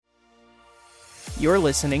You're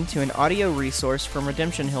listening to an audio resource from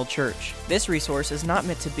Redemption Hill Church. This resource is not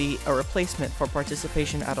meant to be a replacement for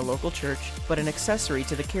participation at a local church, but an accessory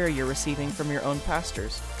to the care you're receiving from your own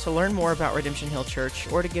pastors. To learn more about Redemption Hill Church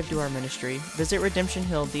or to give to our ministry, visit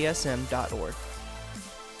redemptionhilldsm.org.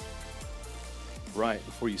 Right,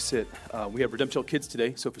 before you sit, we have Redemption Hill Kids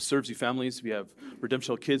today. So if it serves you families, we have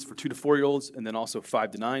Redemption Hill Kids for 2 to 4 year olds and then also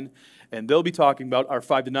 5 to 9. And they'll be talking about, our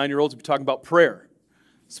 5 to 9 year olds will be talking about prayer.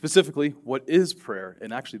 Specifically, what is prayer?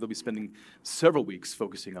 And actually, they'll be spending several weeks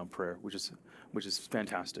focusing on prayer, which is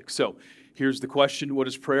fantastic. So here's the question, what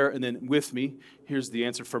is prayer? And then with me, here's the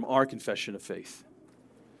answer from our confession of faith.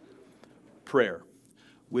 Prayer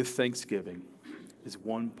with thanksgiving is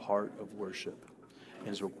one part of worship and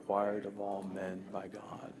is required of all men by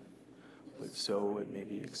God. But so it may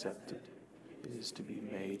be accepted. It is to be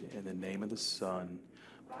made in the name of the Son,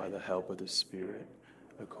 by the help of the Spirit,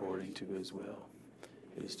 according to his will.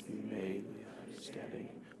 It is to be made with understanding,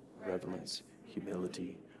 reverence,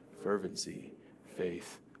 humility, fervency,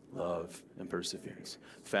 faith, love, and perseverance.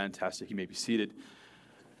 Fantastic. You may be seated.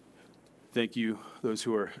 Thank you, those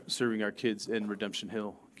who are serving our kids in Redemption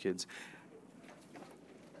Hill Kids.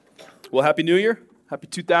 Well, Happy New Year. Happy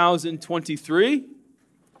 2023.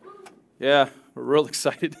 Yeah, we're real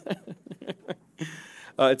excited.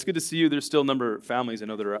 It's good to see you. There's still a number of families I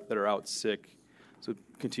know that are out sick. So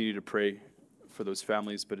continue to pray for those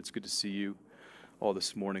families, but it's good to see you all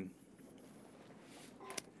this morning.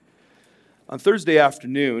 On Thursday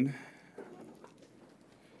afternoon,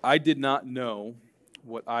 I did not know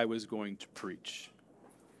what I was going to preach.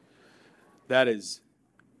 That is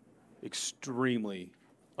extremely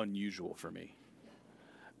unusual for me.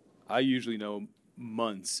 I usually know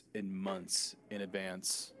months and months in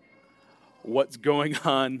advance what's going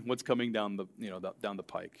on, what's coming down the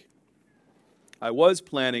pike. I was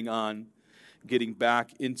planning on getting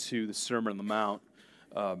back into the Sermon on the Mount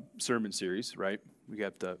sermon series, right? We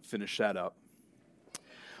have to finish that up.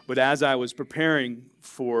 But as I was preparing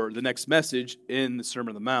for the next message in the Sermon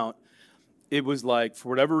on the Mount, it was like, for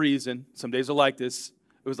whatever reason, some days are like this,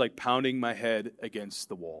 it was like pounding my head against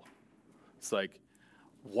the wall. It's like,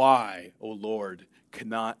 why, oh Lord,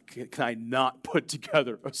 can I not put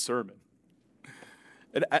together a sermon?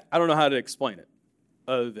 And I don't know how to explain it,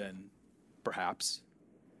 other than perhaps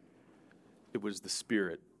it was the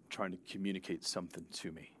Spirit trying to communicate something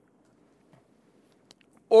to me.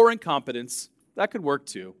 Or incompetence. That could work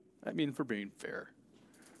too. I mean, for being fair.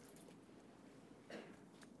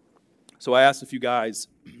 So I asked a few guys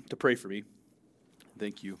to pray for me.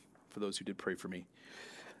 Thank you for those who did pray for me.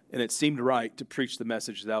 And it seemed right to preach the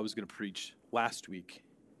message that I was going to preach last week.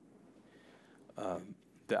 That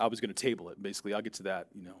I was going to table it. Basically, I'll get to that,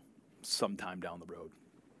 sometime down the road.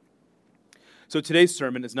 So today's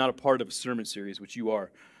sermon is not a part of a sermon series, which you are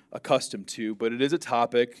accustomed to, but it is a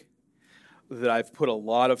topic that I've put a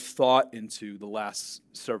lot of thought into the last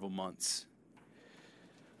several months.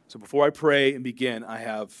 So before I pray and begin, I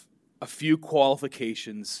have a few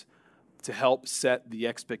qualifications to help set the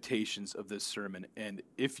expectations of this sermon. And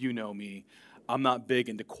if you know me, I'm not big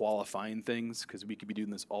into qualifying things because we could be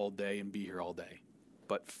doing this all day and be here all day.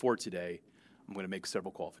 But for today, I'm going to make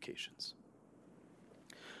several qualifications.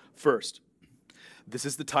 First, this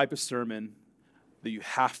is the type of sermon that you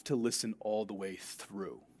have to listen all the way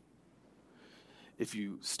through. If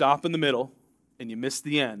you stop in the middle and you miss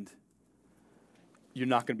the end, you're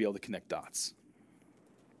not going to be able to connect dots.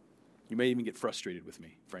 You may even get frustrated with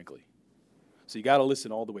me, frankly. So you got to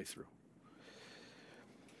listen all the way through.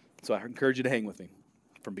 So I encourage you to hang with me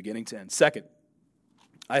from beginning to end. Second,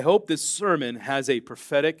 I hope this sermon has a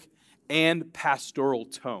prophetic and pastoral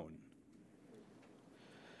tone.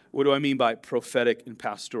 What do I mean by prophetic and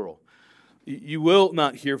pastoral? You will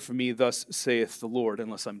not hear from me, thus saith the Lord,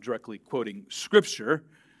 unless I'm directly quoting Scripture.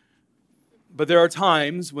 But there are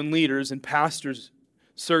times when leaders and pastors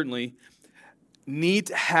certainly need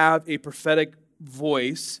to have a prophetic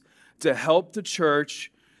voice to help the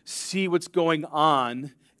church see what's going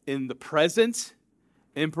on in the present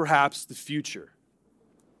and perhaps the future.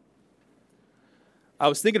 I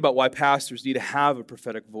was thinking about why pastors need to have a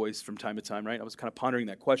prophetic voice from time to time, right? I was kind of pondering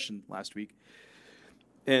that question last week.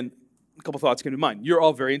 And a couple thoughts came to mind. You're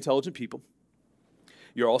all very intelligent people.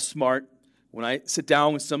 You're all smart. When I sit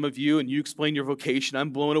down with some of you and you explain your vocation, I'm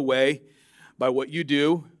blown away by what you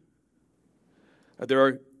do. There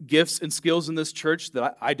are gifts and skills in this church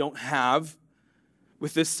that I don't have.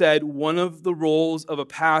 With this said, one of the roles of a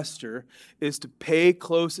pastor is to pay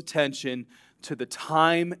close attention to the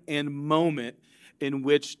time and moment in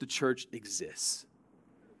which the church exists.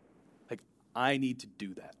 Like, I need to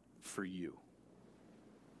do that for you.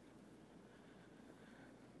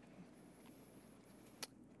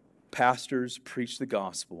 Pastors preach the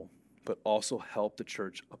gospel, but also help the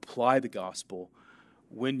church apply the gospel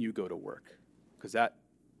when you go to work, because that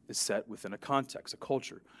is set within a context, a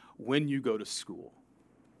culture. When you go to school,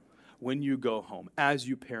 when you go home, as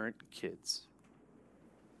you parent kids.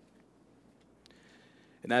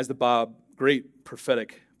 And as the great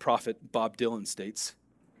prophetic prophet Bob Dylan states,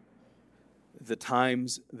 the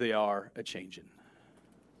times they are a-changin'.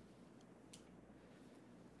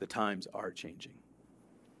 The times are changing.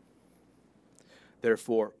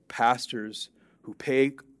 Therefore, pastors who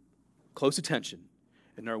pay close attention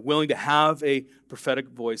and are willing to have a prophetic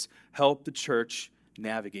voice help the church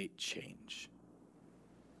navigate change.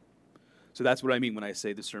 So that's what I mean when I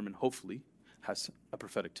say the sermon, hopefully, has a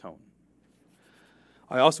prophetic tone.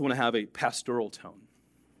 I also want to have a pastoral tone.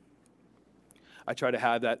 I try to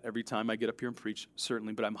have that every time I get up here and preach,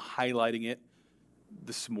 certainly, but I'm highlighting it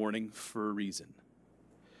this morning for a reason.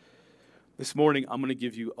 This morning, I'm going to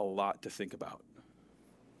give you a lot to think about.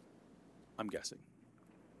 I'm guessing.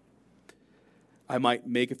 I might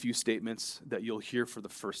make a few statements that you'll hear for the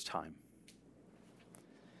first time.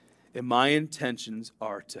 And my intentions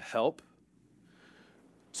are to help,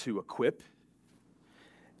 to equip,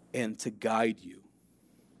 and to guide you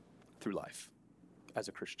through life as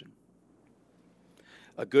a Christian.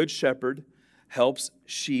 A good shepherd helps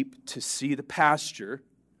sheep to see the pasture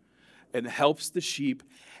and helps the sheep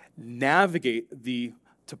navigate the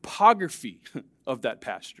topography of that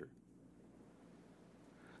pasture.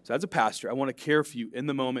 So as a pastor, I want to care for you in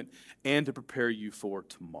the moment and to prepare you for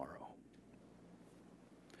tomorrow.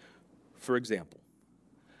 For example,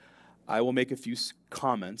 I will make a few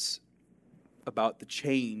comments about the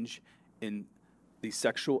change in the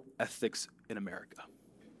sexual ethics in America.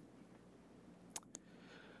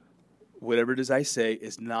 Whatever it is I say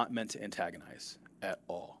is not meant to antagonize at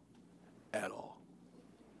all. At all.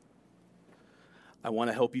 I want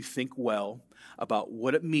to help you think well about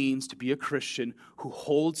what it means to be a Christian who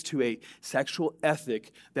holds to a sexual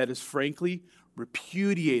ethic that is frankly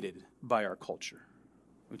repudiated by our culture.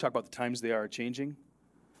 When we talk about the times they are changing,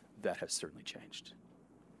 that has certainly changed.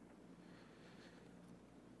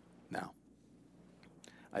 Now,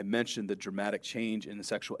 I mentioned the dramatic change in the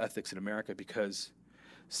sexual ethics in America because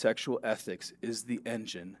sexual ethics is the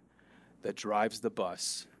engine that drives the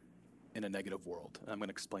bus in a negative world. And I'm going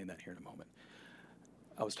to explain that here in a moment.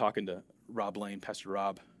 I was talking to Rob Lane, Pastor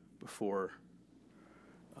Rob, before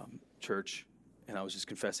church, and I was just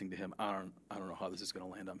confessing to him, I don't know how this is going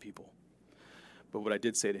to land on people. But what I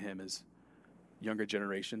did say to him is, younger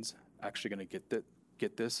generations actually going to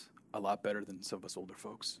get this a lot better than some of us older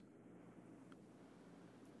folks,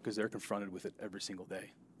 because they're confronted with it every single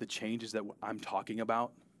day. The changes that I'm talking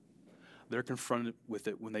about, they're confronted with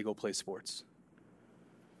it when they go play sports,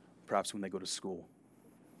 perhaps when they go to school.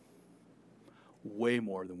 Way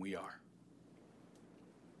more than we are.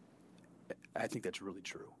 I think that's really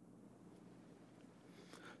true.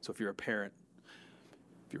 So if you're a parent,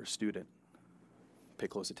 if you're a student, pay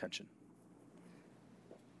close attention.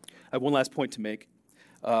 I have one last point to make.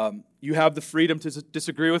 You have the freedom to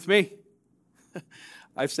disagree with me.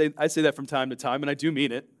 I say that from time to time, and I do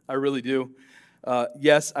mean it. I really do.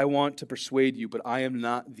 Yes, I want to persuade you, but I am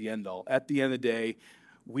not the end all. At the end of the day,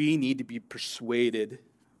 we need to be persuaded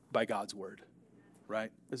by God's word. Right?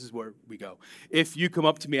 This is where we go. If you come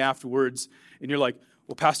up to me afterwards and you're like,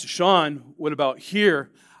 well, Pastor Sean, what about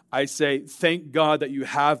here? I say, thank God that you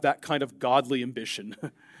have that kind of godly ambition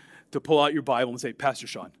to pull out your Bible and say, Pastor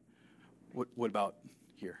Sean, what about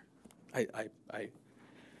here? I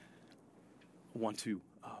want to,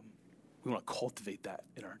 we want to cultivate that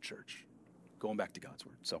in our church, going back to God's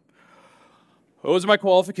word. So those are my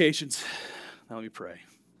qualifications. Now let me pray.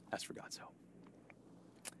 Ask for God's help.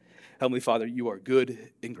 Heavenly Father, you are good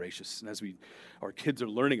and gracious. And as our kids are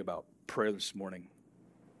learning about prayer this morning,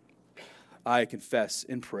 I confess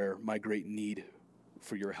in prayer my great need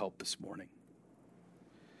for your help this morning.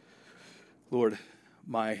 Lord,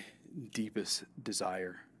 my deepest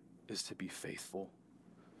desire is to be faithful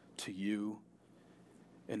to you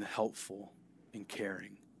and helpful and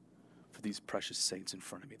caring for these precious saints in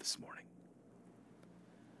front of me this morning.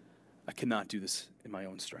 I cannot do this in my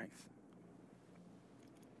own strength,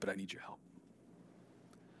 but I need your help.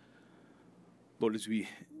 Lord, as we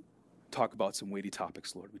talk about some weighty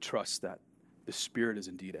topics, Lord, we trust that the Spirit is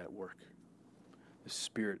indeed at work. The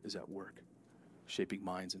Spirit is at work, shaping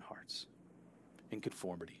minds and hearts in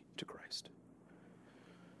conformity to Christ.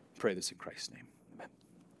 Pray this in Christ's name. Amen.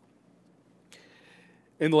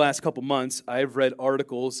 In the last couple months, I've read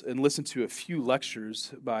articles and listened to a few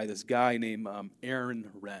lectures by this guy named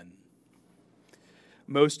Aaron Renn.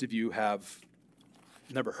 Most of you have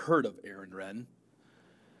never heard of Aaron Renn.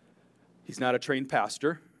 He's not a trained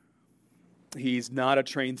pastor. He's not a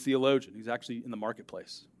trained theologian. He's actually in the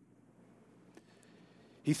marketplace.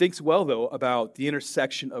 He thinks well, though, about the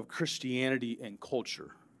intersection of Christianity and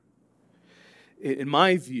culture. In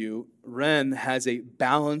my view, Ren has a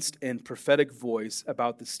balanced and prophetic voice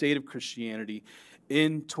about the state of Christianity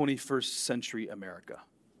in 21st century America.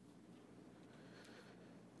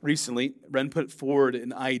 Recently, Ren put forward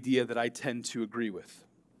an idea that I tend to agree with.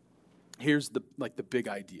 Here's the big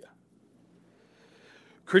idea.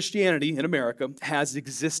 Christianity in America has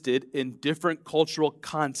existed in different cultural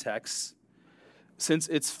contexts since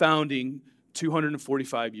its founding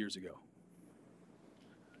 245 years ago.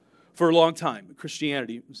 For a long time,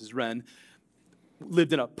 Christianity, this is Ren,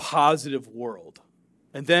 lived in a positive world.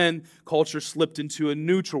 And then culture slipped into a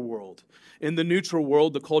neutral world. In the neutral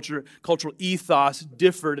world, the cultural ethos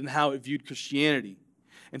differed in how it viewed Christianity.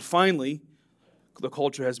 And finally, the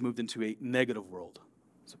culture has moved into a negative world.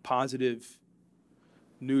 It's a positive,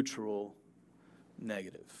 neutral,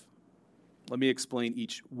 negative. Let me explain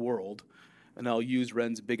each world, and I'll use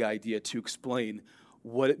Ren's big idea to explain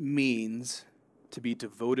what it means to be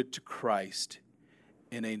devoted to Christ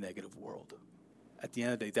in a negative world. At the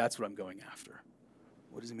end of the day, that's what I'm going after.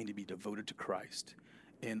 What does it mean to be devoted to Christ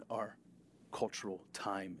in our cultural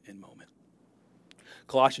time and moment?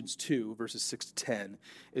 Colossians 2, verses 6 to 10,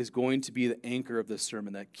 is going to be the anchor of this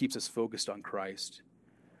sermon that keeps us focused on Christ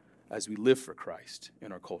as we live for Christ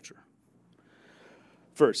in our culture.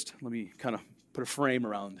 First, let me kind of put a frame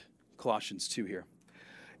around Colossians 2 here.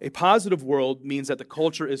 A positive world means that the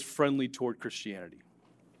culture is friendly toward Christianity.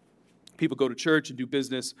 People go to church and do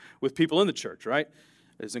business with people in the church, right?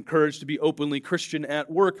 It is encouraged to be openly Christian at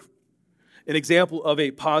work. An example of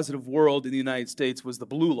a positive world in the United States was the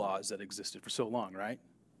blue laws that existed for so long, right?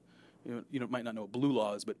 You might not know what blue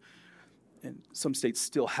law is, but and some states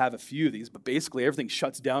still have a few of these, but basically everything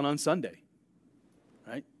shuts down on Sunday,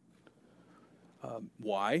 right?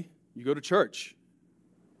 Why? You go to church.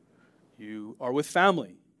 You are with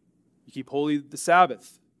family. You keep holy the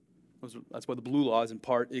Sabbath. That's why the blue laws in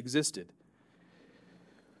part existed.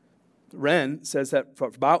 Ren says that for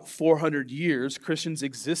about 400 years, Christians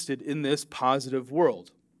existed in this positive world.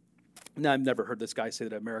 Now, I've never heard this guy say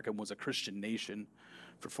that America was a Christian nation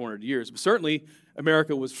for 400 years, but certainly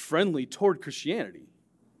America was friendly toward Christianity,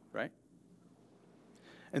 right?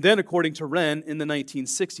 And then, according to Ren, in the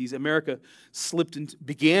 1960s, America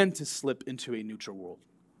began to slip into a neutral world.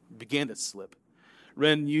 Began to slip.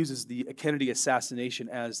 Ren uses the Kennedy assassination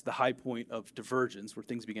as the high point of divergence, where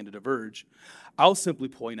things began to diverge. I'll simply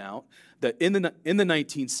point out that in the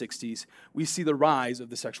 1960s, we see the rise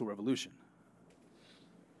of the sexual revolution.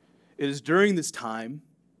 It is during this time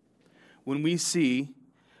when we see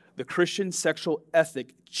the Christian sexual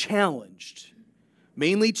ethic challenged,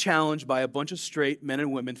 mainly challenged by a bunch of straight men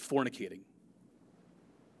and women fornicating.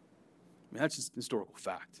 I mean, that's just historical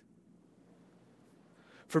fact.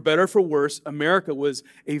 For better or for worse, America was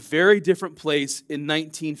a very different place in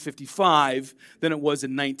 1955 than it was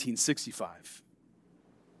in 1965.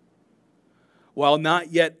 While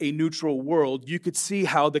not yet a neutral world, you could see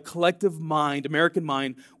how the collective mind, American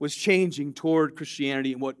mind, was changing toward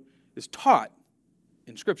Christianity and what is taught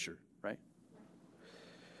in Scripture, right?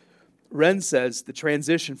 Ren says the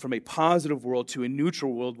transition from a positive world to a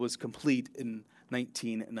neutral world was complete in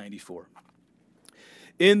 1994.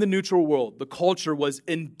 In the neutral world, the culture was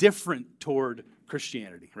indifferent toward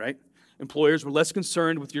Christianity, right? Employers were less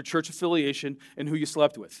concerned with your church affiliation and who you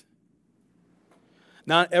slept with.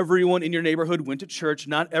 Not everyone in your neighborhood went to church.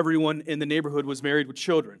 Not everyone in the neighborhood was married with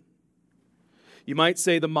children. You might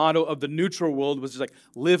say the motto of the neutral world was just like,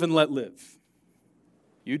 live and let live.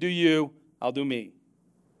 You do you, I'll do me.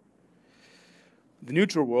 The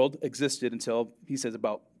neutral world existed until, he says,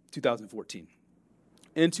 about 2014.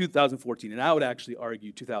 In 2014, and I would actually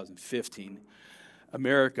argue 2015,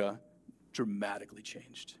 America dramatically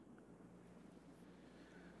changed.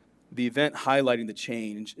 The event highlighting the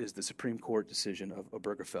change is the Supreme Court decision of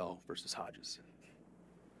Obergefell versus Hodges.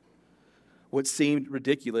 What seemed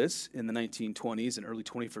ridiculous in the 1920s and early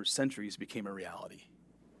 21st centuries became a reality.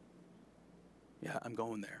 Yeah, I'm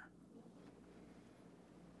going there.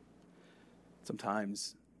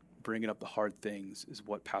 Sometimes bringing up the hard things is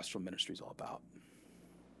what pastoral ministry is all about.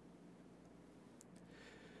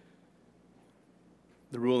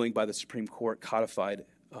 The ruling by the Supreme Court codified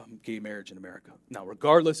gay marriage in America. Now,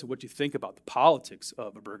 regardless of what you think about the politics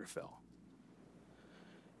of Obergefell,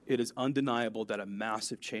 it is undeniable that a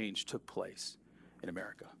massive change took place in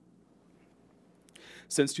America.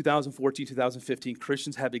 Since 2014, 2015,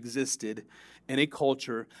 Christians have existed in a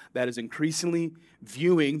culture that is increasingly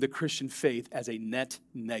viewing the Christian faith as a net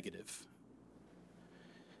negative.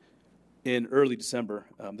 In early December,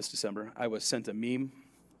 this December, I was sent a meme.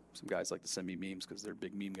 Some guys like to send me memes because they're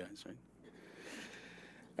big meme guys,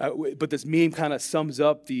 right? But this meme kind of sums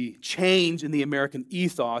up the change in the American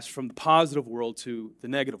ethos from the positive world to the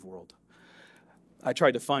negative world. I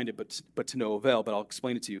tried to find it, but to no avail, but I'll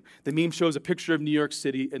explain it to you. The meme shows a picture of New York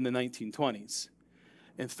City in the 1920s,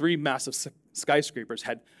 and 3 massive skyscrapers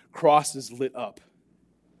had crosses lit up.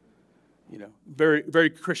 You know, very,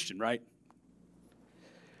 very Christian, right?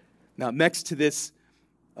 Now, next to this,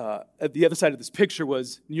 at the other side of this picture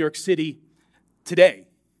was New York City today.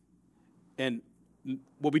 And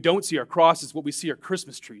what we don't see are crosses, what we see are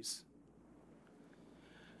Christmas trees.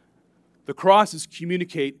 The crosses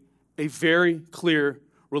communicate a very clear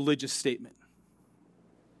religious statement.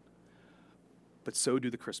 But so do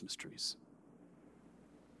the Christmas trees.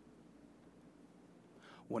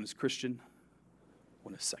 One is Christian,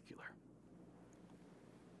 one is secular.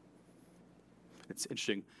 It's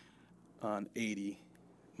interesting. On 80,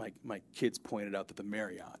 my kids pointed out that the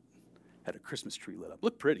Marriott had a Christmas tree lit up.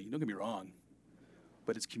 Looked pretty, don't get me wrong,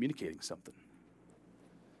 but it's communicating something.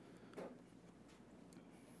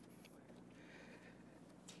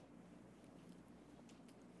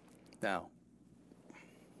 Now,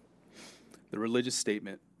 the religious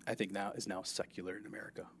statement, I think is now secular in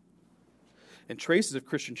America. And traces of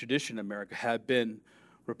Christian tradition in America have been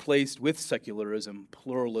replaced with secularism,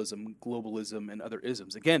 pluralism, globalism, and other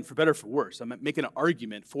isms. Again, for better or for worse. I'm making an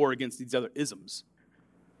argument for or against these other isms.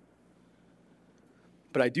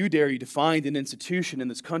 But I do dare you to find an institution in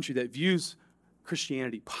this country that views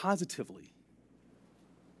Christianity positively.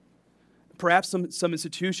 Perhaps some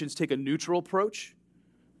institutions take a neutral approach,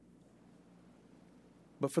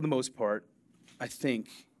 but for the most part, I think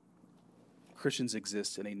Christians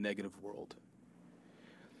exist in a negative world.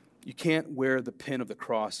 You can't wear the pin of the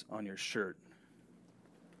cross on your shirt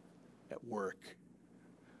at work,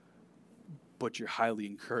 but you're highly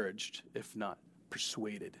encouraged, if not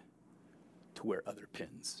persuaded, to wear other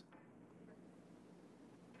pins.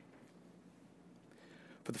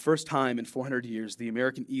 For the first time in 400 years, the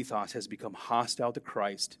American ethos has become hostile to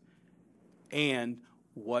Christ and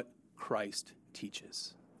what Christ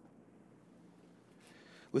teaches.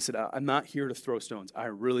 Listen, I'm not here to throw stones. I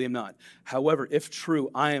really am not. However, if true,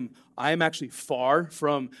 I am actually far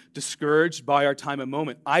from discouraged by our time and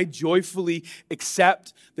moment. I joyfully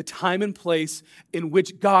accept the time and place in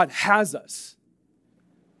which God has us.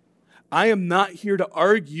 I am not here to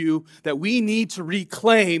argue that we need to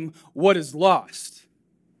reclaim what is lost.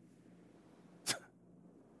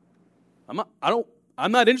 I'm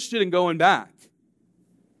not interested in going back.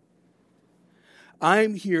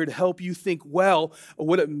 I'm here to help you think well of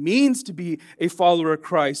what it means to be a follower of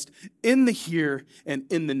Christ in the here and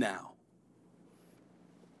in the now.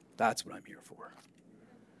 That's what I'm here for.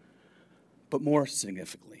 But more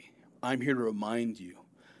significantly, I'm here to remind you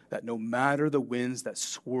that no matter the winds that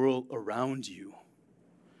swirl around you,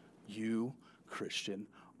 you, Christian,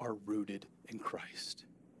 are rooted in Christ.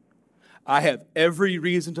 I have every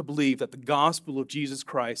reason to believe that the gospel of Jesus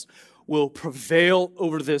Christ will prevail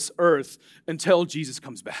over this earth until Jesus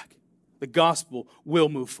comes back. The gospel will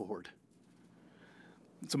move forward.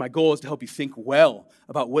 So my goal is to help you think well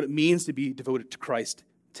about what it means to be devoted to Christ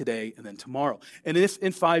today and then tomorrow. And if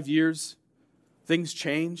in 5 years things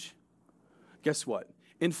change, guess what?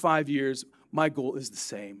 In 5 years, my goal is the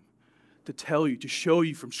same. To tell you, to show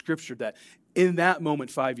you from Scripture that in that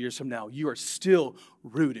moment 5 years from now, you are still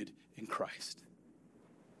rooted in Christ.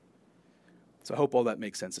 So I hope all that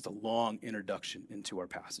makes sense. It's a long introduction into our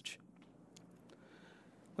passage.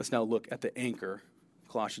 Let's now look at the anchor,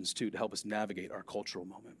 Colossians 2, to help us navigate our cultural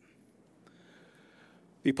moment.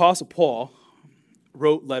 The Apostle Paul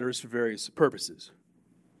wrote letters for various purposes.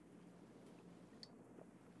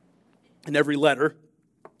 In every letter,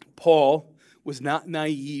 Paul was not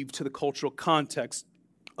naive to the cultural context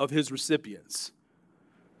of his recipients.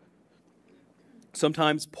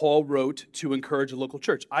 Sometimes Paul wrote to encourage a local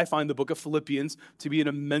church. I find the book of Philippians to be an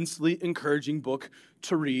immensely encouraging book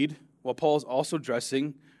to read, while Paul is also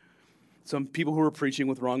addressing some people who were preaching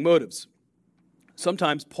with wrong motives.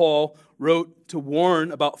 Sometimes Paul wrote to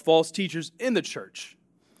warn about false teachers in the church.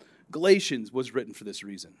 Galatians was written for this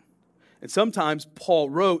reason. And sometimes Paul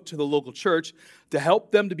wrote to the local church to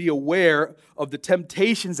help them to be aware of the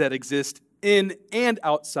temptations that exist in and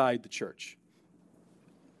outside the church,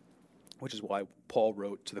 which is why Paul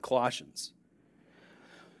wrote to the Colossians.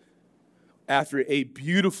 After a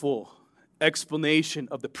beautiful explanation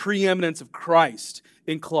of the preeminence of Christ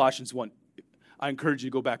in Colossians 1, I encourage you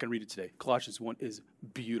to go back and read it today. Colossians 1 is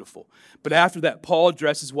beautiful. But after that, Paul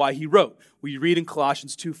addresses why he wrote. We read in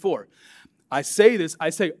Colossians 2:4. I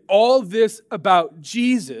say all this about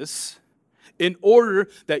Jesus in order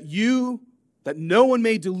that no one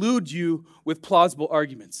may delude you with plausible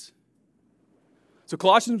arguments. So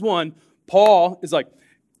Colossians 1, Paul is like,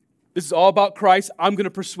 this is all about Christ. I'm going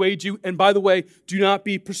to persuade you. And by the way, do not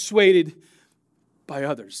be persuaded by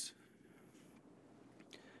others.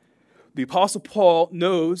 The Apostle Paul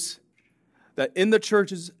knows that in the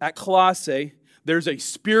churches at Colossae, there's a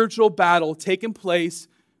spiritual battle taking place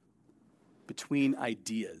between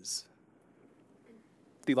ideas,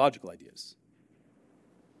 theological ideas.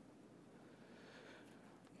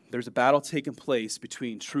 There's a battle taking place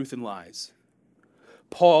between truth and lies.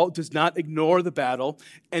 Paul does not ignore the battle,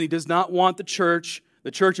 and he does not want the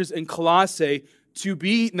churches in Colossae, to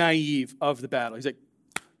be naive of the battle. He's like,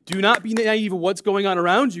 do not be naive of what's going on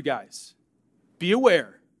around you guys. Be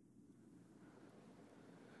aware.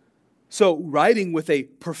 So, writing with a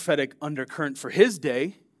prophetic undercurrent for his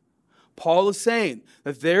day, Paul is saying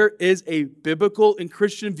that there is a biblical and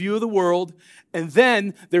Christian view of the world, and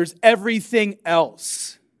then there's everything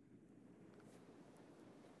else.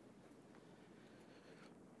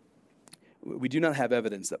 We do not have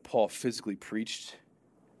evidence that Paul physically preached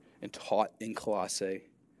and taught in Colossae,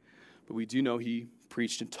 but we do know he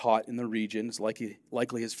preached and taught in the regions.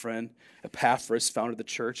 Likely his friend Epaphras founded the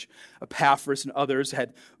church. Epaphras and others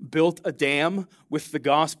had built a dam with the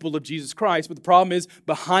gospel of Jesus Christ, but the problem is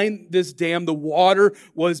behind this dam, the water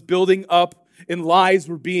was building up and lies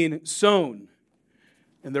were being sown.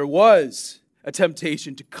 And there was a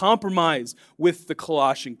temptation to compromise with the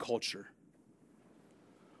Colossian culture.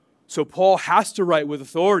 So Paul has to write with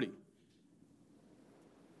authority.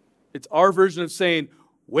 It's our version of saying,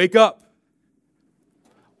 wake up.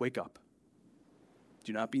 Wake up.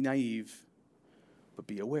 Do not be naive, but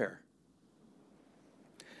be aware.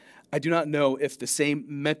 I do not know if the same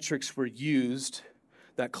metrics were used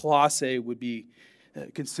that Colossae would be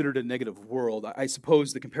considered a negative world. I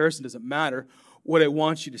suppose the comparison doesn't matter. What I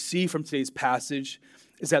want you to see from today's passage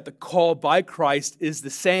is that the call by Christ is the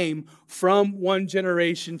same from one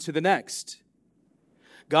generation to the next.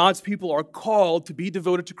 God's people are called to be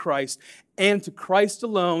devoted to Christ and to Christ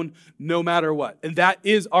alone, no matter what. And that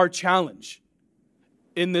is our challenge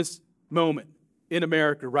in this moment in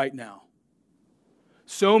America right now.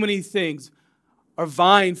 So many things are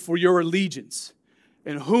vying for your allegiance.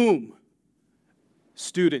 And whom?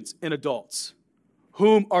 Students and adults.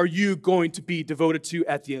 Whom are you going to be devoted to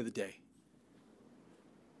at the end of the day?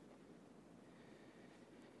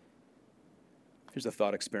 Here's a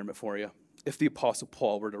thought experiment for you. If the Apostle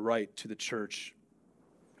Paul were to write to the church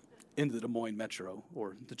in the Des Moines metro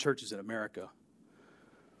or the churches in America,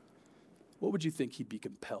 what would you think he'd be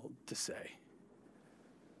compelled to say?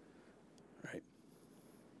 Right?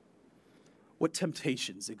 What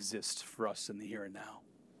temptations exist for us in the here and now?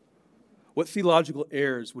 What theological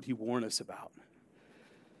errors would he warn us about?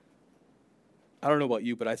 I don't know about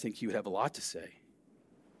you, but I think he would have a lot to say.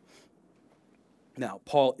 Now,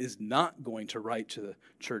 Paul is not going to write to the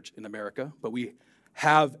church in America, but we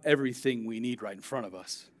have everything we need right in front of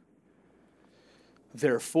us.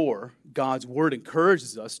 Therefore, God's word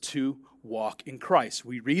encourages us to walk in Christ.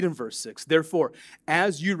 We read in verse 6, therefore,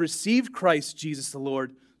 as you received Christ Jesus the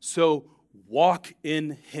Lord, so walk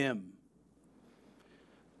in him.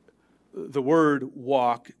 The word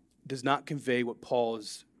walk does not convey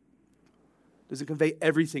doesn't convey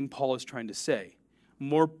everything Paul is trying to say.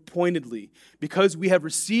 More pointedly, because we have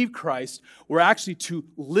received Christ, we're actually to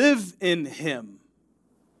live in him.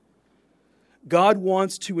 God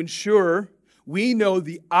wants to ensure we know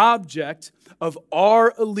the object of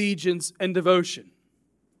our allegiance and devotion.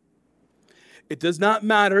 It does not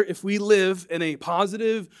matter if we live in a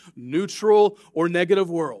positive, neutral, or negative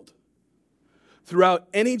world. Throughout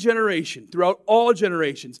any generation, throughout all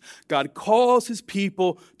generations, God calls his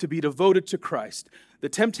people to be devoted to Christ. The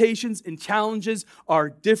temptations and challenges are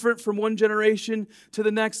different from one generation to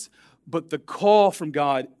the next, but the call from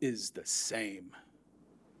God is the same.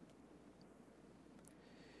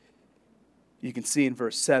 You can see in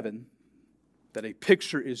verse 7 that a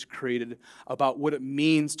picture is created about what it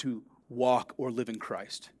means to walk or live in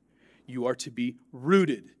Christ. You are to be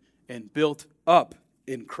rooted and built up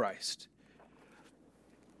in Christ.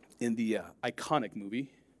 In the iconic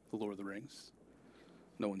movie, The Lord of the Rings,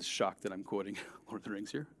 no one's shocked that I'm quoting Lord of the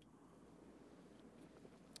Rings here.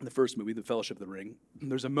 In the first movie, The Fellowship of the Ring,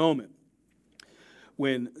 there's a moment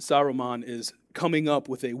when Saruman is coming up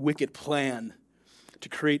with a wicked plan to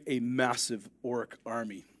create a massive orc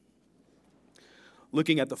army.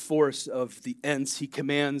 Looking at the forest of the Ents, he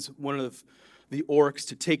commands one of the orcs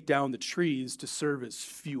to take down the trees to serve as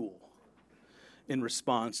fuel. In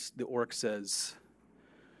response, the orc says,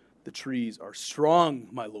 "The trees are strong,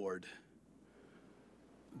 my lord,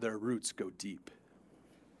 their roots go deep.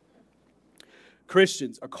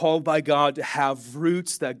 Christians are called by God to have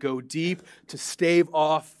roots that go deep to stave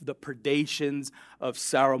off the predations of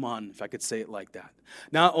Saruman, if I could say it like that.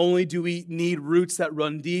 Not only do we need roots that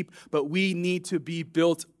run deep, but we need to be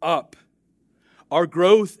built up. Our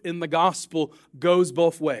growth in the gospel goes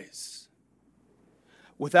both ways.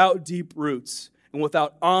 Without deep roots and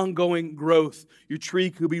without ongoing growth, your tree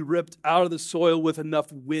could be ripped out of the soil with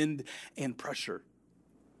enough wind and pressure.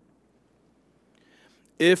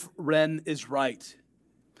 If Ren is right,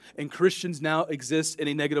 and Christians now exist in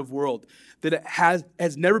a negative world, that it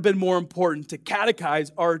has never been more important to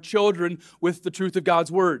catechize our children with the truth of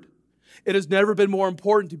God's word. It has never been more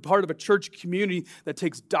important to be part of a church community that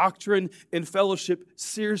takes doctrine and fellowship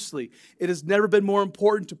seriously. It has never been more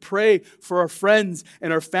important to pray for our friends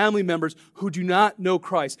and our family members who do not know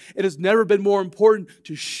Christ. It has never been more important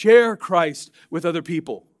to share Christ with other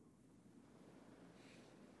people.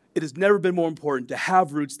 It has never been more important to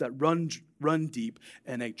have roots that run deep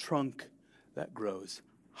and a trunk that grows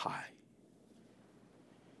high.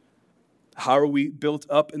 How are we built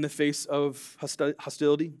up in the face of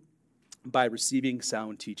hostility? By receiving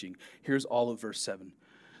sound teaching. Here's all of verse 7.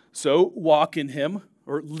 So walk in him,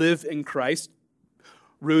 or live in Christ,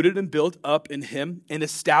 rooted and built up in him, and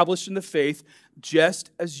established in the faith,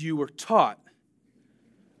 just as you were taught,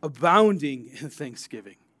 abounding in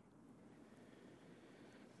thanksgiving.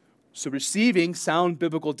 So receiving sound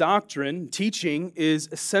biblical doctrine, teaching, is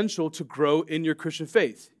essential to grow in your Christian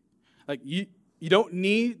faith. Like you don't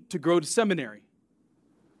need to go to seminary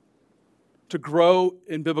to grow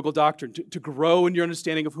in biblical doctrine, to grow in your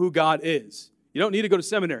understanding of who God is. You don't need to go to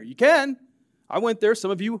seminary. You can. I went there.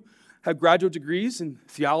 Some of you have graduate degrees in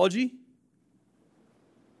theology.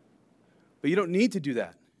 But you don't need to do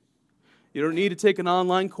that. You don't need to take an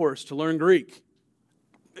online course to learn Greek.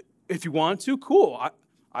 If you want to, cool.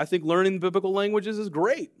 I think learning biblical languages is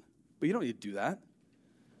great, but you don't need to do that.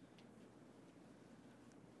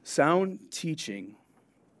 Sound teaching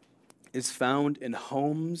is found in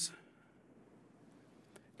homes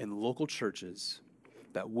and local churches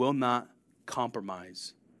that will not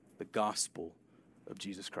compromise the gospel of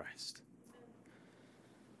Jesus Christ.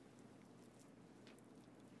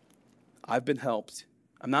 I've been helped.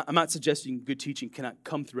 I'm not suggesting good teaching cannot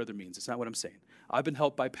come through other means. It's not what I'm saying. I've been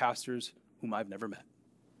helped by pastors whom I've never met.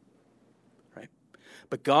 Right?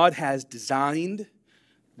 But God has designed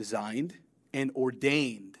and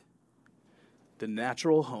ordained the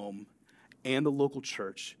natural home and the local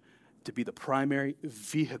church to be the primary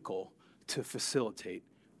vehicle to facilitate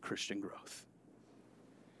Christian growth.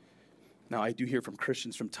 Now, I do hear from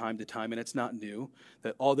Christians from time to time, and it's not new,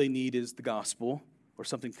 that all they need is the gospel or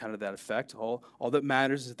something kind of that effect. All that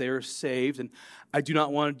matters is that they are saved. And I do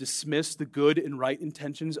not want to dismiss the good and right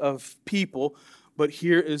intentions of people, but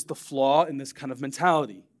here is the flaw in this kind of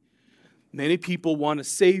mentality. Many people want a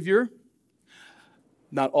Savior.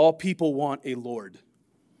 Not all people want a Lord.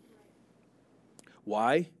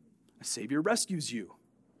 Why? A Savior rescues you.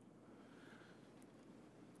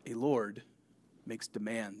 A Lord makes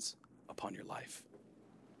demands upon your life.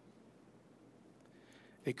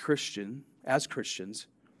 As Christians,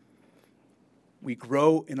 we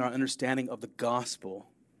grow in our understanding of the gospel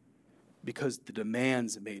because the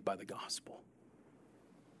demands made by the gospel.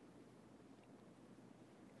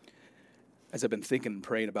 As I've been thinking and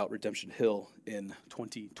praying about Redemption Hill in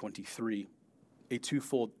 2023, a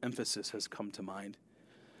twofold emphasis has come to mind.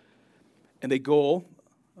 And a goal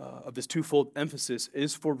of this twofold emphasis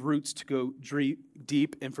is for roots to go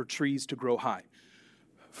deep and for trees to grow high.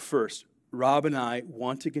 First, Rob and I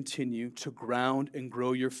want to continue to ground and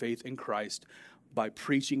grow your faith in Christ by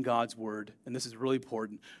preaching God's word, and this is really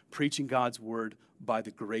important, preaching God's word by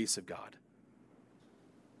the grace of God.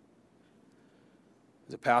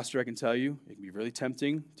 As a pastor, I can tell you, it can be really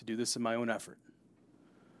tempting to do this in my own effort.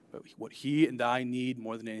 But what he and I need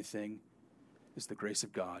more than anything is the grace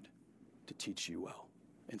of God to teach you well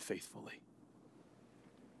and faithfully.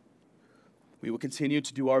 We will continue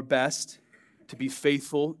to do our best to be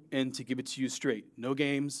faithful and to give it to you straight. No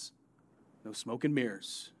games, no smoke and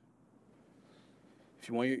mirrors. If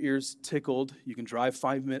you want your ears tickled, you can drive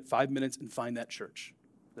 5 minutes and find that church.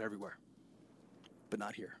 They're everywhere, but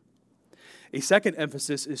not here. A second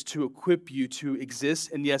emphasis is to equip you to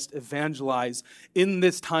exist and, yes, evangelize in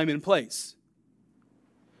this time and place.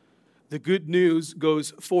 The good news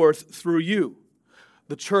goes forth through you.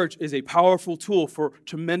 The church is a powerful tool for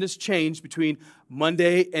tremendous change between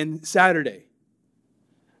Monday and Saturday.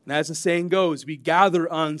 And as the saying goes, we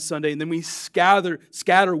gather on Sunday and then we scatter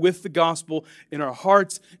with the gospel in our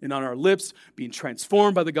hearts and on our lips, being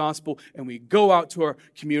transformed by the gospel, and we go out to our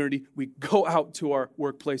community, we go out to our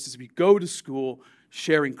workplaces, we go to school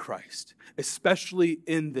sharing Christ, especially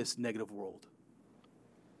in this negative world.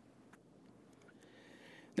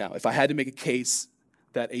 Now, if I had to make a case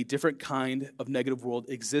that a different kind of negative world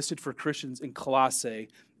existed for Christians in Colossae,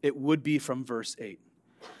 it would be from verse 8.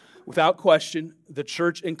 Without question, the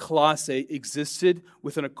church in Colossae existed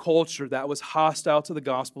within a culture that was hostile to the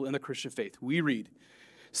gospel and the Christian faith. We read,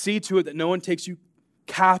 "See to it that no one takes you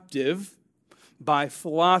captive by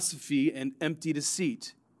philosophy and empty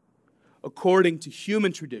deceit, according to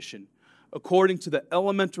human tradition, according to the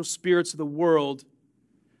elemental spirits of the world,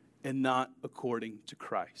 and not according to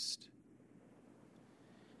Christ."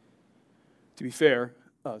 To be fair,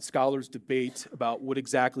 scholars debate about what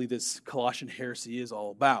exactly this Colossian heresy is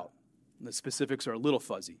all about. And the specifics are a little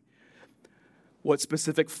fuzzy. What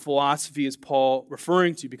specific philosophy is Paul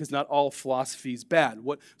referring to? Because not all philosophy is bad.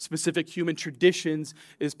 What specific human traditions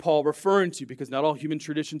is Paul referring to? Because not all human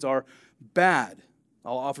traditions are bad.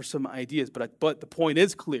 I'll offer some ideas, but the point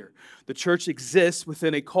is clear. The church exists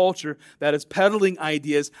within a culture that is peddling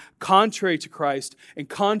ideas contrary to Christ and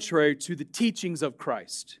contrary to the teachings of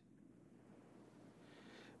Christ.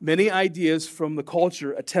 Many ideas from the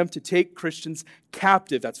culture attempt to take Christians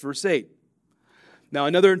captive. That's verse 8. Now,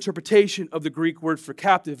 another interpretation of the Greek word for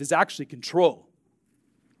captive is actually control.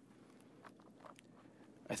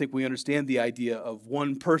 I think we understand the idea of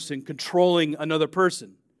one person controlling another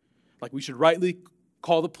person. Like we should rightly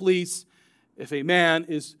call the police if a man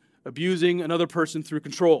is abusing another person through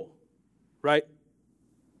control, right?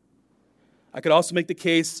 I could also make the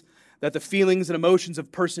case that the feelings and emotions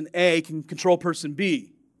of person A can control person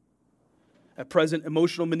B. At present,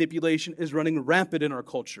 emotional manipulation is running rampant in our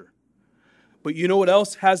culture. But you know what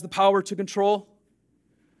else has the power to control?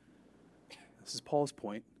 This is Paul's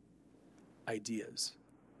point. Ideas.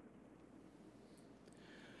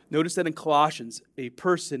 Notice that in Colossians, a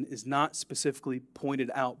person is not specifically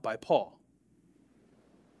pointed out by Paul.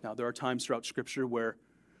 Now, there are times throughout Scripture where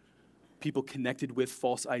people connected with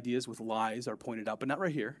false ideas, with lies, are pointed out, but not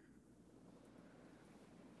right here.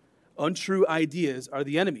 Untrue ideas are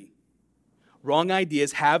the enemy. Wrong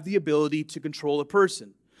ideas have the ability to control a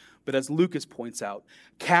person. But as Lucas points out,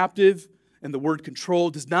 captive and the word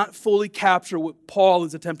control does not fully capture what Paul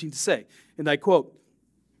is attempting to say. And I quote,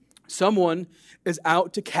 "Someone is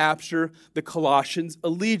out to capture the Colossians'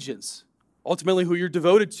 allegiance, ultimately who you're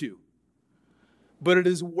devoted to. But it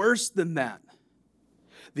is worse than that.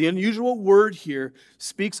 The unusual word here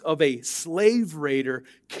speaks of a slave raider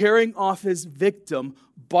carrying off his victim,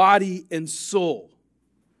 body and soul.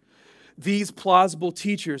 These plausible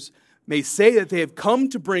teachers may say that they have come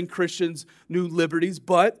to bring Christians new liberties,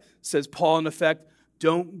 but, says Paul in effect,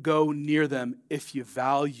 don't go near them if you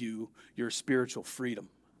value your spiritual freedom."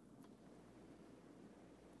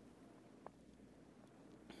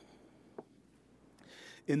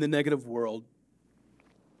 In the negative world,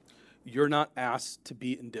 you're not asked to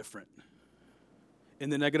be indifferent. In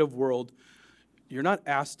the negative world, you're not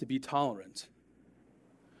asked to be tolerant.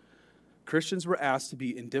 Christians were asked to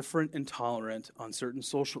be indifferent and tolerant on certain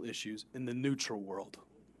social issues in the neutral world.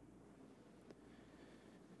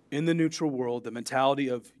 In the neutral world, the mentality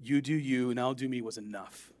of you do you and I'll do me was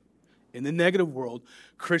enough. In the negative world,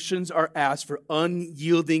 Christians are asked for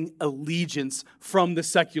unyielding allegiance from the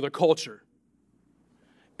secular culture.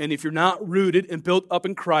 And if you're not rooted and built up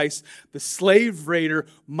in Christ, the slave raider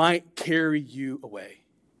might carry you away.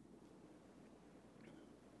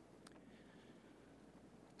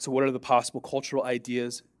 So what are the possible cultural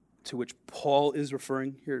ideas to which Paul is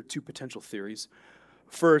referring? Here are two potential theories.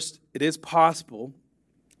 First, it is possible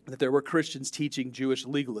that there were Christians teaching Jewish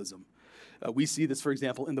legalism. We see this, for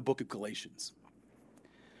example, in the book of Galatians.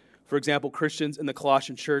 For example, Christians in the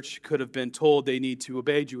Colossian church could have been told they need to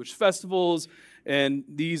obey Jewish festivals, and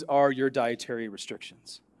these are your dietary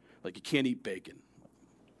restrictions. Like you can't eat bacon.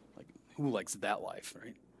 Like who likes that life,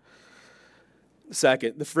 right?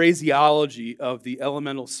 Second, the phraseology of the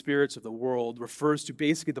elemental spirits of the world refers to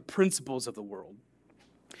basically the principles of the world.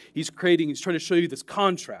 He's trying to show you this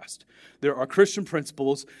contrast. There are Christian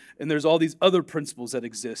principles, and there's all these other principles that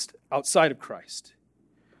exist outside of Christ.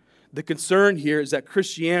 The concern here is that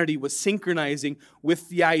Christianity was synchronizing with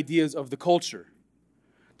the ideas of the culture.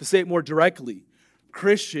 To say it more directly,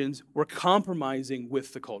 Christians were compromising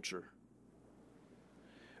with the culture.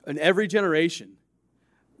 In every generation,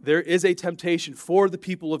 there is a temptation for the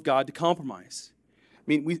people of God to compromise. I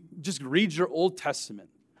mean, we just read your Old Testament.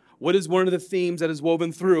 What is one of the themes that is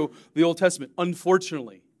woven through the Old Testament?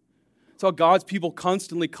 Unfortunately, It's how God's people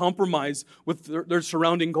constantly compromise with their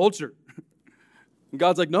surrounding culture. And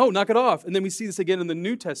God's like, no, knock it off. And then we see this again in the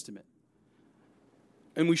New Testament.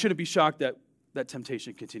 And we shouldn't be shocked that that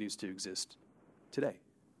temptation continues to exist today,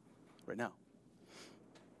 right now.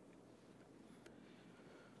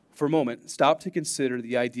 For a moment, stop to consider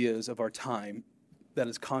the ideas of our time that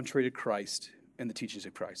is contrary to Christ and the teachings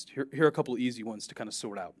of Christ. Here are a couple of easy ones to kind of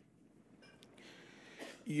sort out.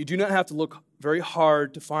 You do not have to look very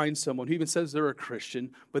hard to find someone who even says they're a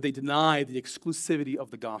Christian, but they deny the exclusivity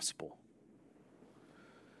of the gospel.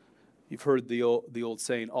 You've heard the old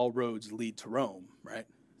saying, all roads lead to Rome, right?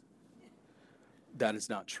 That is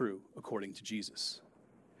not true according to Jesus.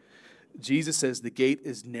 Jesus says the gate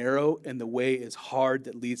is narrow and the way is hard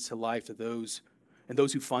that leads to life to those, and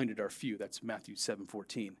those who find it are few. That's Matthew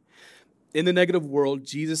 7:14. In the negative world,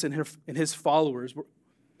 Jesus and his followers were,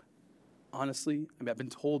 honestly, I've been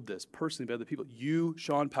told this personally by other people. You,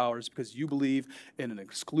 Sean Powers, because you believe in an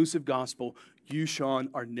exclusive gospel, you, Sean,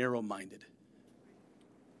 are narrow-minded.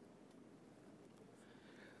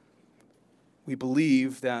 We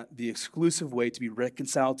believe that the exclusive way to be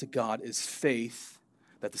reconciled to God is faith,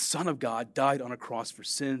 that the Son of God died on a cross for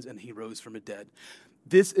sins and he rose from the dead.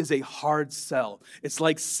 This is a hard sell. It's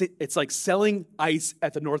like selling ice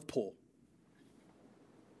at the North Pole.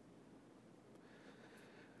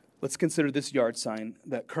 Let's consider this yard sign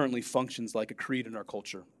that currently functions like a creed in our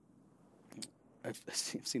culture. I've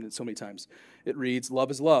seen it so many times. It reads,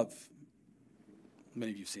 love is love.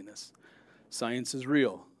 Many of you have seen this. Science is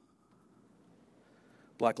real.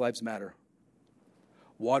 Black lives matter.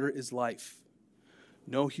 Water is life.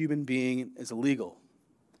 No human being is illegal.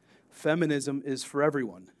 Feminism is for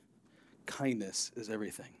everyone. Kindness is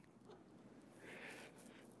everything.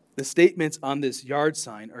 The statements on this yard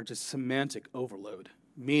sign are just semantic overload,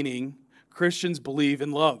 meaning Christians believe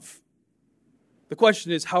in love. The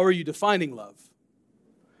question is, how are you defining love?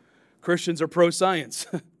 Christians are pro-science,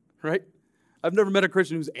 right? I've never met a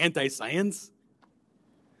Christian who's anti-science.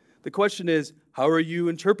 The question is, how are you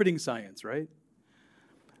interpreting science, right?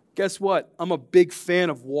 Guess what? I'm a big fan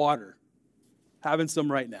of water. Having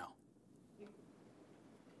some right now.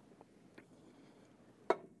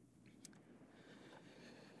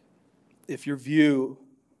 If you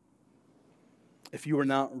are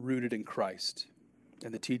not rooted in Christ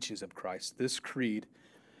and the teachings of Christ, this creed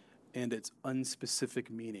and its unspecific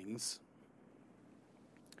meanings,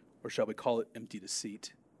 or shall we call it empty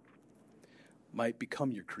deceit, might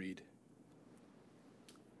become your creed.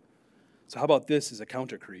 So how about this as a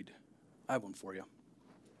counter creed? I have one for you.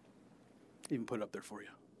 Even put it up there for you.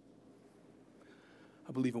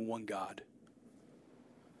 I believe in one God,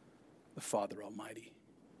 the Father Almighty,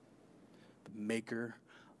 the maker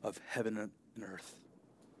of heaven and earth.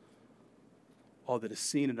 All that is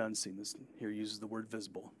seen and unseen. This here uses the word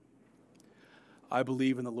visible. I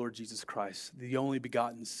believe in the Lord Jesus Christ, the only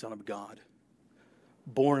begotten Son of God,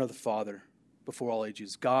 born of the Father before all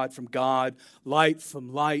ages, God from God, light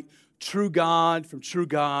from light, true God from true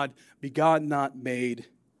God, begotten, not made,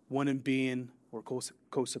 one in being or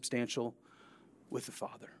co-substantial with the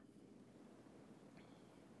Father.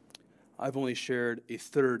 I've only shared a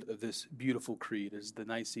third of this beautiful creed as the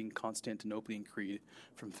Nicene-Constantinopolitan Creed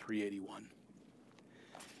from 381.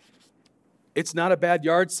 It's not a bad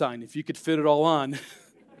yard sign if you could fit it all on.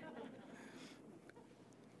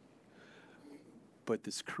 But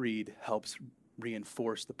this creed helps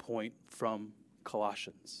reinforce the point from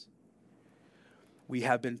Colossians. We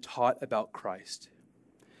have been taught about Christ,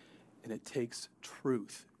 and it takes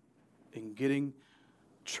truth in getting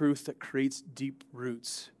truth that creates deep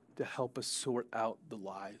roots to help us sort out the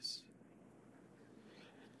lies.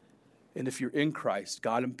 And if you're in Christ,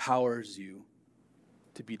 God empowers you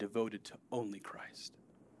to be devoted to only Christ.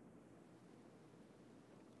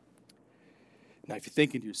 Now, if you're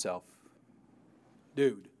thinking to yourself,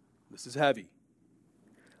 dude, this is heavy.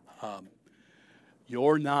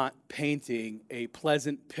 You're not painting a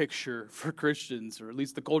pleasant picture for Christians, or at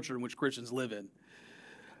least the culture in which Christians live in.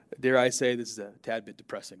 Dare I say, this is a tad bit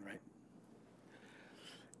depressing, right?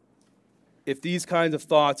 If these kinds of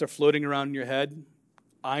thoughts are floating around in your head,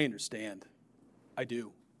 I understand. I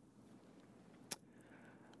do.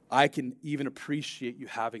 I can even appreciate you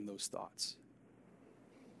having those thoughts.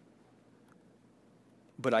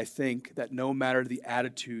 But I think that no matter the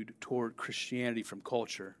attitude toward Christianity from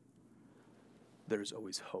culture, there's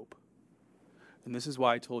always hope. And this is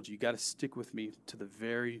why I told you, you got to stick with me to the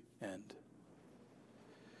very end.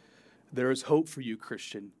 There is hope for you,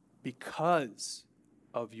 Christian, because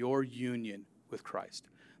of your union with Christ.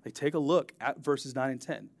 Like, take a look at verses 9 and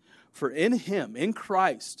 10. For in him, in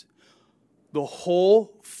Christ, the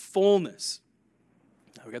whole fullness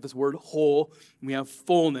We got this word whole, and we have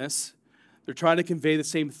fullness. They're trying to convey the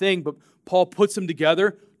same thing, but Paul puts them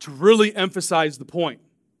together to really emphasize the point.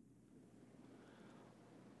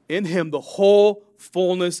 In him, the whole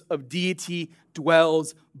fullness of deity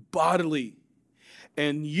dwells bodily.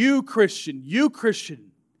 And you,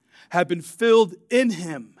 Christian, have been filled in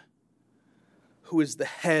him, who is the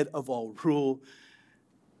head of all rule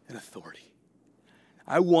and authority.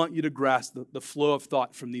 I want you to grasp the flow of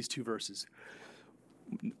thought from these two verses.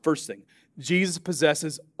 First thing, Jesus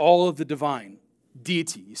possesses all of the divine,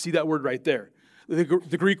 deity. You see that word right there. The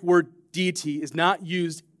Greek word deity is not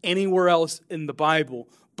used anywhere else in the Bible,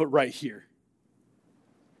 but right here.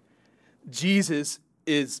 Jesus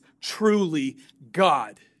is truly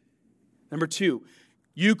God. Number two,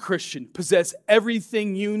 you, Christian, possess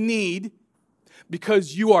everything you need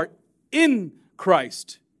because you are in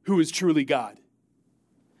Christ, who is truly God.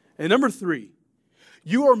 And number three,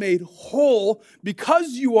 you are made whole because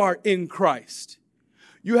you are in Christ.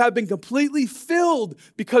 You have been completely filled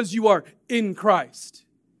because you are in Christ.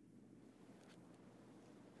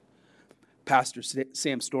 Pastor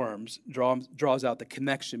Sam Storms draws out the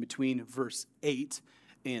connection between verse 8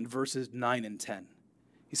 and verses 9 and 10.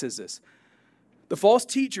 He says this: the false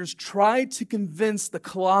teachers tried to convince the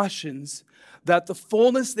Colossians that the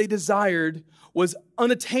fullness they desired was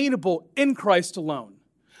unattainable in Christ alone.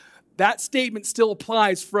 That statement still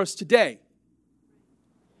applies for us today.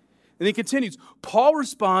 And he continues, Paul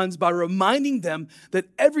responds by reminding them that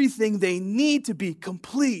everything they need to be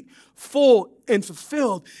complete, full, and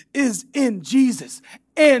fulfilled is in Jesus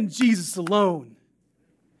and Jesus alone.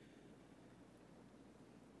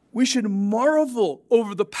 We should marvel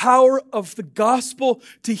over the power of the gospel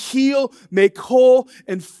to heal, make whole,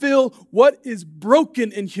 and fill what is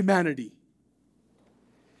broken in humanity.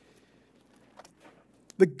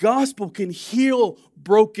 The gospel can heal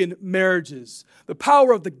broken marriages. The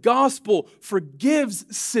power of the gospel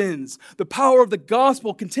forgives sins. The power of the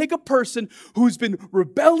gospel can take a person who's been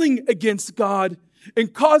rebelling against God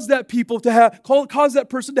and cause that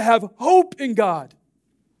person to have hope in God.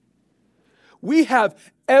 We have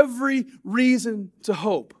every reason to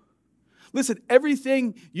hope. Listen,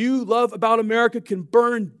 everything you love about America can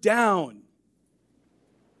burn down.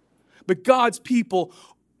 But God's people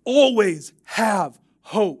always have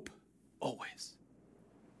hope. Always.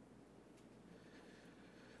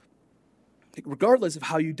 Regardless of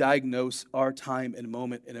how you diagnose our time and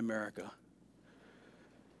moment in America,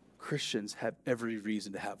 Christians have every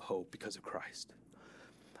reason to have hope because of Christ.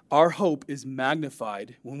 Our hope is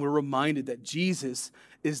magnified when we're reminded that Jesus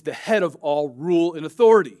is the head of all rule and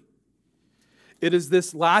authority. It is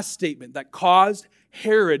this last statement that caused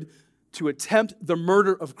Herod to attempt the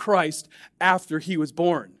murder of Christ after he was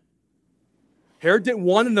born. Herod didn't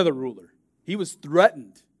want another ruler. He was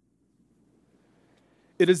threatened.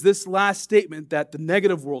 It is this last statement that the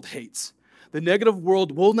negative world hates. The negative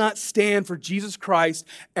world will not stand for Jesus Christ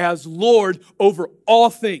as Lord over all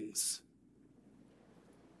things.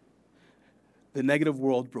 The negative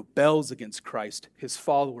world rebels against Christ, his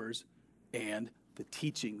followers, and the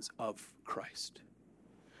teachings of Christ.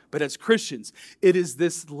 But as Christians, it is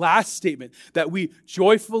this last statement that we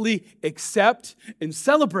joyfully accept and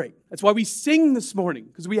celebrate. That's why we sing this morning,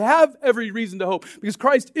 because we have every reason to hope, because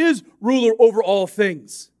Christ is ruler over all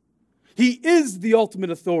things. He is the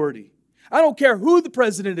ultimate authority. I don't care who the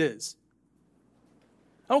president is.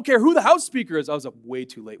 I don't care who the House Speaker is. I was up way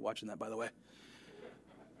too late watching that, by the way.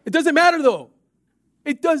 It doesn't matter, though.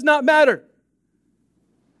 It does not matter.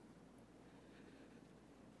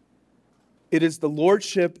 It is the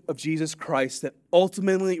lordship of Jesus Christ that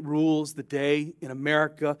ultimately rules the day in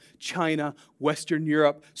America, China, Western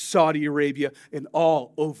Europe, Saudi Arabia, and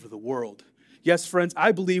all over the world. Yes, friends,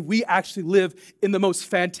 I believe we actually live in the most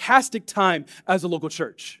fantastic time as a local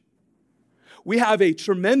church. We have a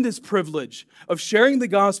tremendous privilege of sharing the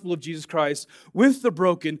gospel of Jesus Christ with the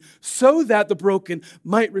broken so that the broken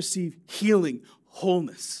might receive healing,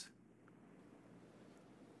 wholeness.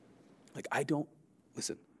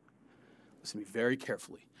 Listen to me very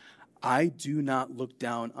carefully. I do not look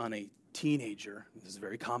down on a teenager, this is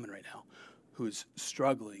very common right now, who's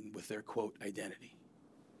struggling with their, quote, identity.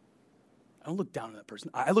 I don't look down on that person.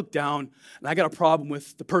 I look down and I got a problem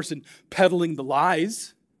with the person peddling the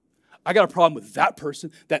lies. I got a problem with that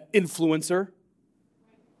person, that influencer.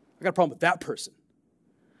 I got a problem with that person.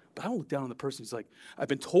 But I don't look down on the person who's like, I've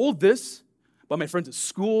been told this by my friends at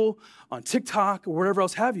school, on TikTok, or wherever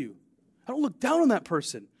else have you. I don't look down on that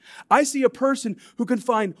person. I see a person who can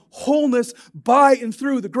find wholeness by and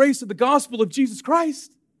through the grace of the gospel of Jesus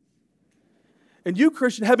Christ. And you,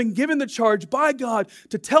 Christian, have been given the charge by God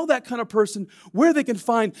to tell that kind of person where they can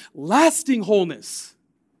find lasting wholeness.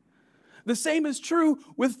 The same is true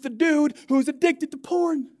with the dude who's addicted to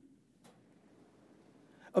porn.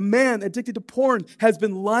 A man addicted to porn has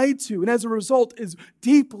been lied to and as a result is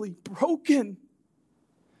deeply broken.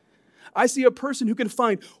 I see a person who can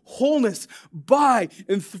find wholeness by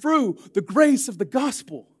and through the grace of the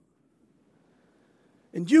gospel.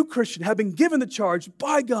 And you, Christian, have been given the charge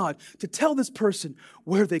by God to tell this person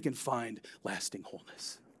where they can find lasting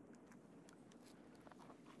wholeness.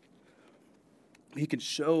 He can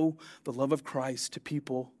show the love of Christ to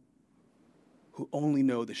people who only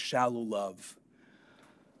know the shallow love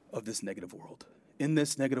of this negative world. In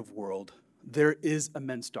this negative world, there is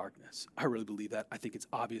immense darkness. I really believe that. I think it's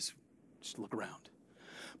obvious. Just look around.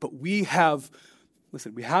 But we have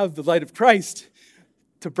the light of Christ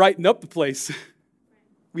to brighten up the place.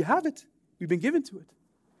 We have it. We've been given to it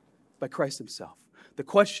by Christ himself. The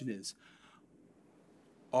question is,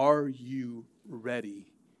 are you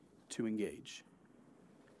ready to engage?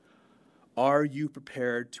 Are you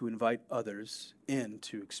prepared to invite others in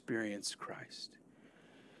to experience Christ?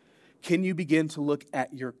 Can you begin to look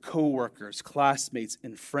at your coworkers, classmates,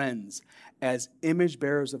 and friends as image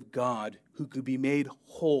bearers of God who could be made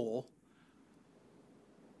whole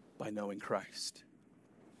by knowing Christ?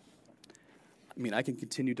 I mean, I can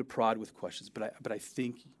continue to prod with questions, but I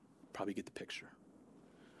think you probably get the picture.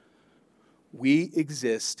 We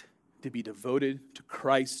exist to be devoted to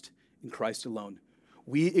Christ and Christ alone.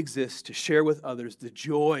 We exist to share with others the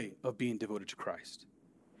joy of being devoted to Christ.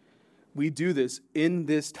 We do this in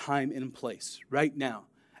this time and place, right now,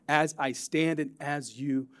 as I stand and as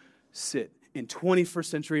you sit in 21st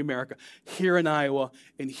century America, here in Iowa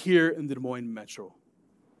and here in the Des Moines Metro.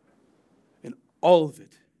 And all of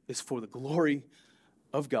it is for the glory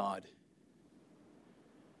of God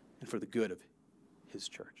and for the good of his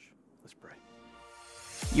church. Let's pray.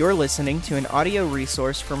 You're listening to an audio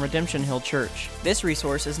resource from Redemption Hill Church. This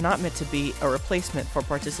resource is not meant to be a replacement for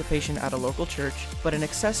participation at a local church, but an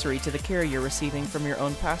accessory to the care you're receiving from your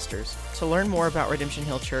own pastors. To learn more about Redemption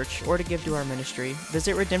Hill Church or to give to our ministry,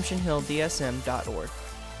 visit redemptionhilldsm.org.